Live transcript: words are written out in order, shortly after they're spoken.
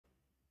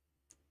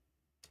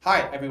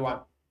Hi everyone,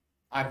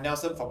 I'm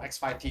Nelson from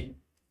X-PHY team,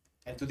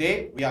 and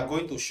today we are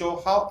going to show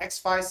how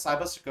X-PHY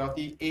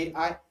cybersecurity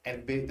AI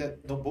embedded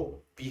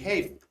notebook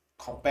behave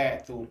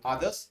compared to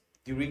others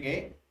during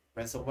a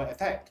ransomware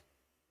attack.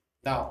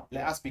 Now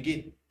let us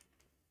begin.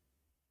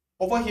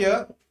 Over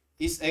here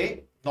is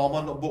a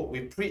normal notebook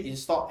with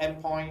pre-installed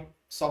endpoint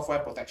software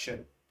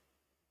protection.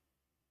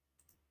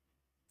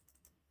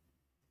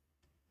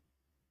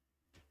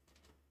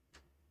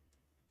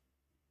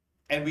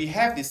 And we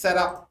have the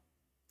setup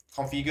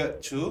configured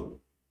to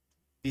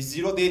the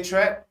zero-day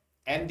threat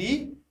and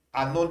the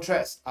unknown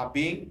threats are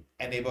being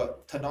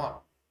enabled, turned on,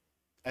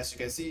 as you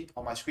can see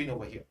on my screen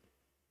over here.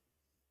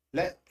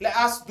 Let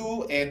us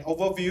do an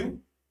overview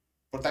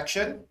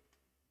protection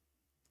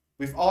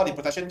with all the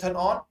protection turned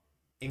on,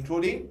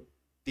 including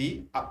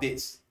the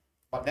updates.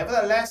 But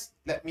nevertheless,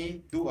 let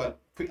me do a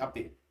quick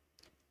update.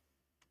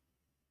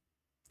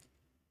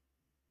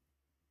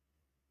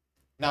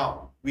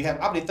 Now, we have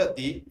updated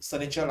the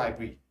signature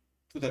library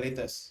to the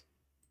latest.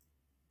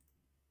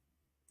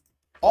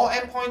 All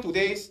endpoint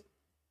today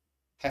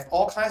have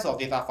all kinds of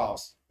data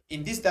files.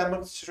 In this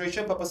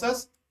demonstration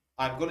purposes,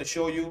 I'm going to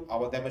show you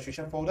our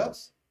demonstration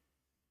folders,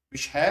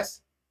 which has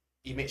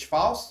image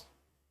files,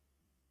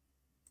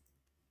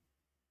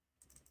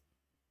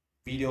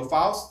 video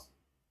files,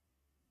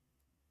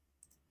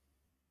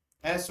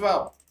 as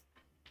well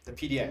the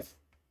PDF.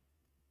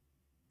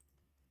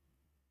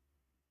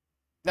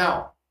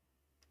 Now,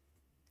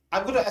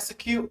 I'm going to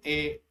execute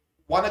a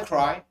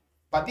WannaCry,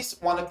 but this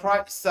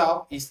WannaCry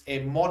itself is a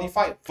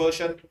modified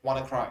version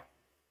WannaCry.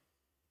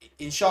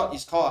 In short,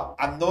 it's called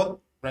unknown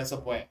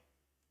ransomware.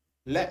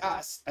 Let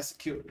us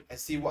execute and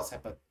see what's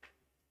happened.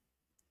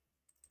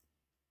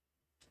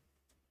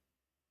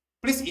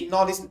 Please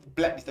ignore this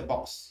black little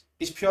box.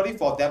 It's purely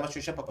for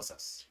demonstration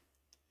purposes.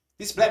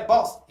 This black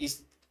box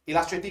is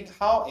illustrating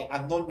how an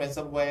unknown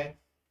ransomware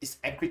is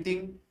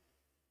encrypting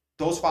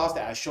those files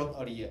that I showed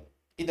earlier.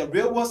 In the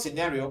real world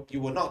scenario, you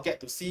will not get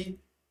to see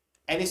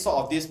any sort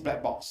of this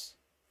black box.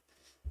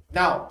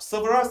 Now,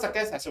 several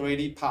seconds has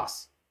already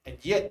passed, and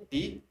yet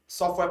the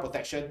software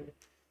protection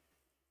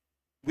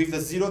with the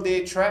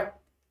zero-day threat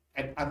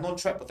and unknown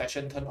threat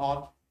protection turned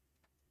on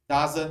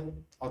doesn't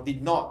or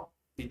did not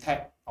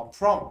detect or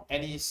prompt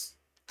any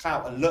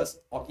kind of alerts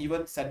or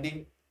even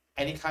sending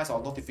any kinds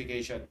of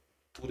notification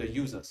to the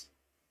users.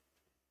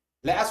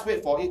 Let us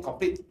wait for it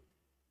complete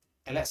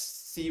and let's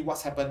see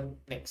what's happened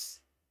next.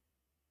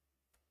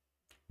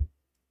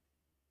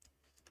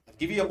 I'll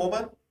give you a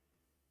moment.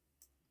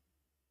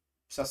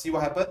 Shall see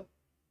what happened.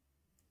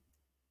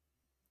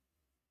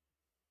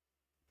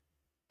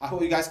 I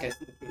hope you guys can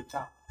see the page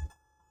out.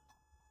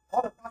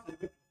 All the paths will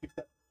be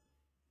encrypted.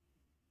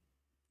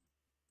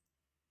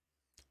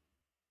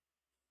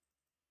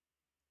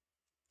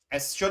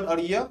 As shown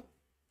earlier,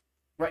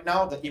 right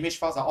now the image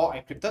files are all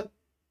encrypted.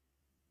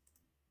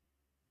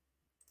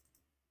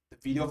 The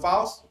video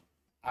files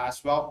are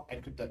as well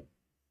encrypted.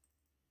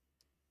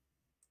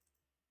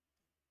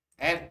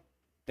 And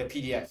the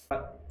PDF.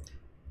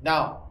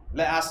 Now,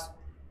 let us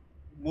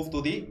move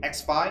to the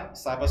X-PHY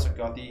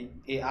cybersecurity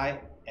AI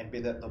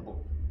embedded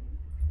notebook.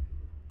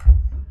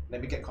 Let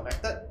me get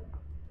connected.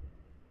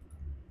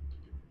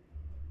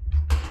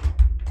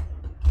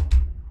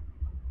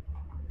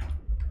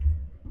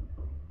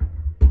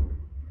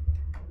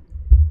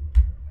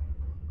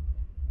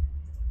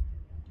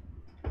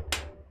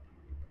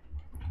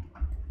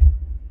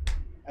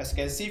 As you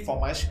can see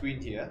from my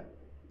screen here,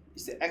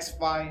 is the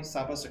X-PHY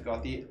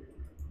cybersecurity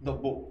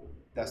notebook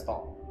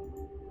desktop.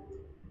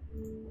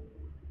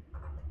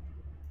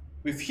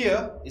 With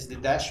here is the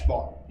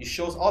dashboard. It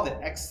shows all the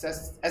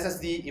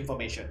SSD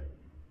information.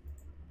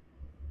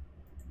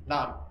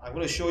 Now, I'm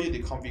going to show you the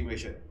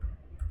configuration.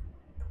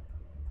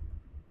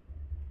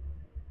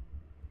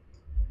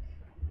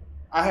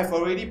 I have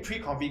already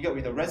pre-configured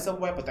with the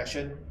ransomware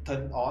protection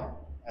turned on,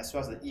 as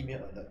well as the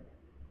email alert.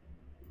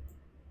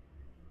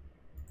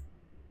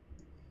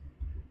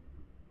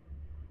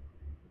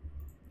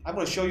 I'm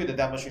going to show you the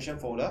demonstration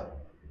folder.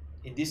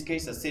 In this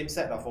case, the same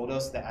set of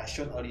folders that I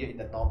showed earlier in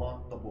the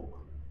normal notebook.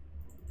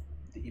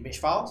 The image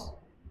files,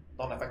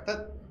 not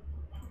affected.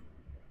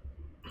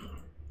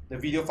 The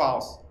video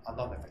files are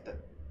not affected.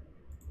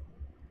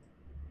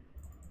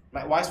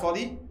 Likewise for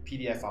the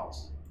PDF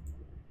files.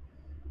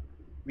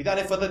 Without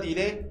any further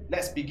delay,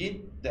 let's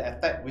begin the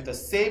attack with the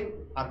same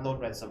unknown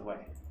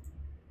ransomware.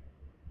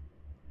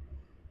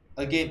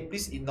 Again,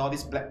 please ignore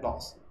this black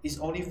box. It's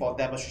only for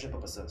demonstration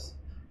purposes.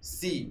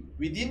 See,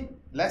 within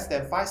less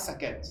than 5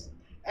 seconds,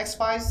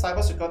 X-PHY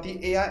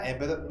cybersecurity AI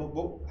embedded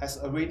notebook has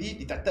already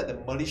detected the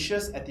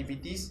malicious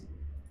activities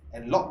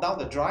and locked down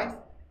the drive,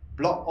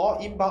 blocked all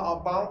inbound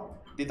outbound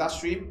data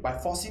stream by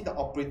forcing the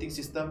operating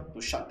system to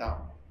shut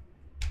down.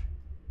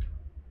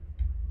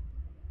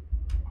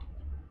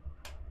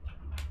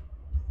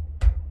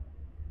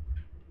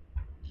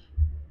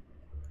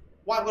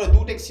 What I'm going to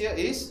do next here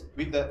is,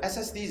 with the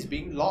SSDs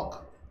being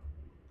locked,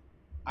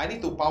 I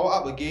need to power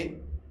up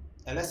again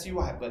and let's see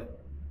what happens.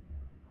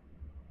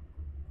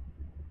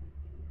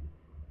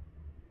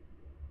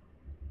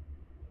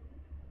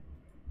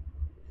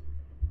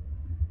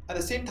 At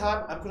the same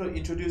time, I'm going to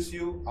introduce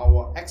you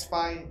our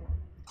X-PHY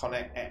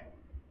Connect app,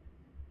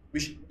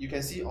 which you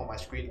can see on my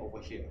screen over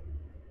here.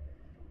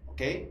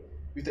 Okay,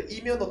 with the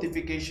email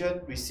notification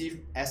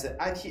received as an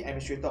IT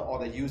administrator or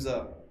the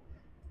user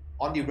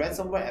on the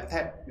ransomware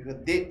attack with a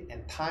date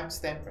and time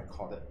stamp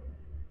recorded,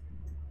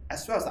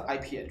 as well as the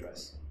IP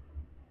address.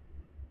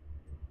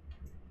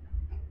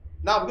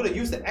 Now I'm going to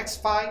use the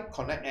X-PHY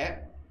Connect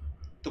app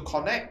to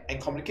connect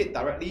and communicate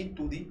directly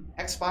to the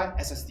X-PHY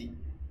SSD.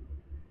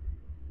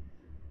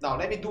 Now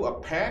let me do a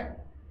pair,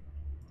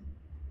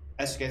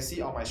 as you can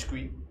see on my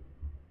screen.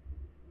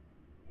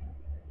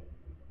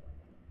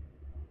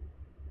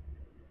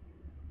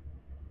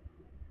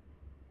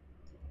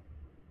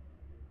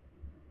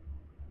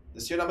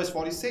 The serial number is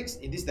 46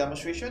 in this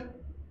demonstration.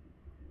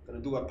 I'm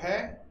going to do a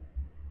pair.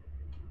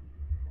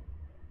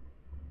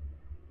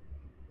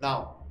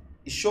 Now,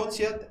 it's shown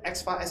here the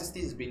X-PHY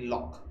SSD is being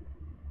locked,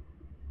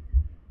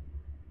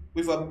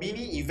 with a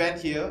mini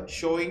event here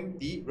showing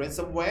the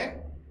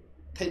ransomware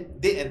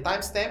date and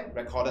timestamp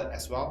recorded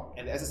as well,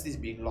 and the SSD is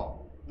being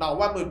locked. Now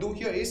what I'm going to do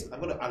here is I'm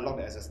going to unlock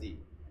the SSD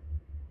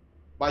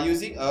by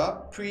using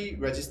a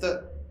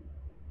pre-registered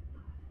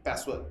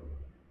password,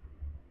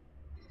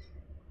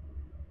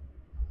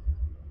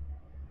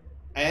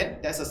 and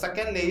there's a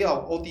second layer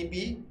of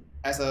OTP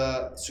as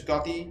a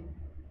security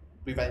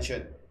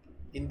prevention.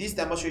 In this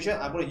demonstration,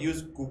 I'm going to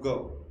use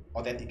Google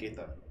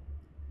Authenticator.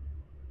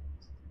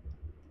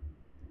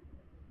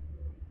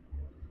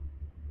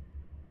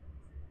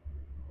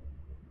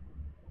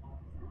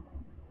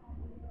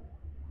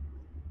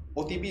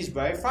 OTP is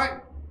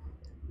verified.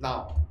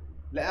 Now,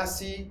 let us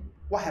see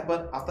what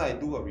happened after I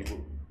do a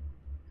reboot.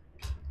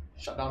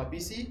 Shut down the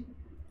PC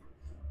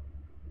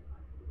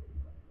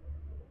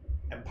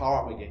and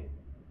power up again.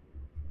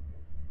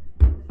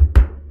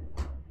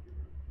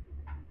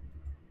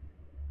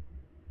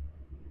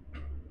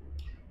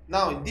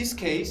 Now, in this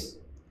case,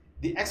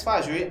 the X-PHY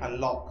is already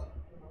unlocked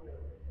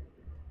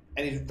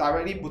and it's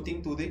directly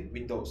booting to the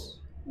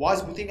Windows. While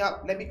it's booting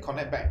up, let me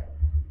connect back.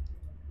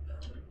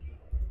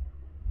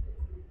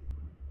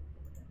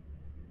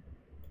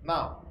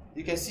 Now,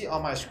 you can see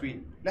on my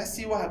screen. Let's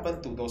see what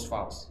happened to those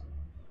files.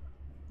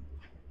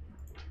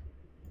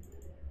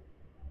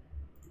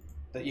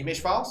 The image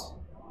files,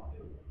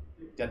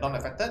 they are not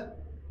affected.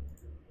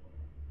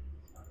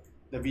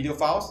 The video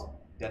files,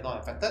 they are not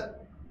affected.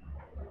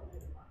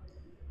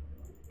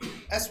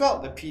 As well,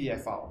 the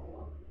PDF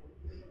file.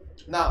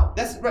 Now,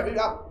 let's wrap it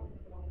up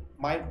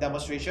my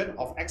demonstration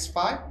of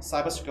X-PHY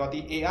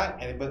Cybersecurity AI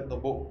Enabled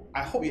Notebook.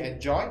 I hope you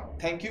enjoy.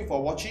 Thank you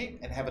for watching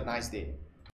and have a nice day.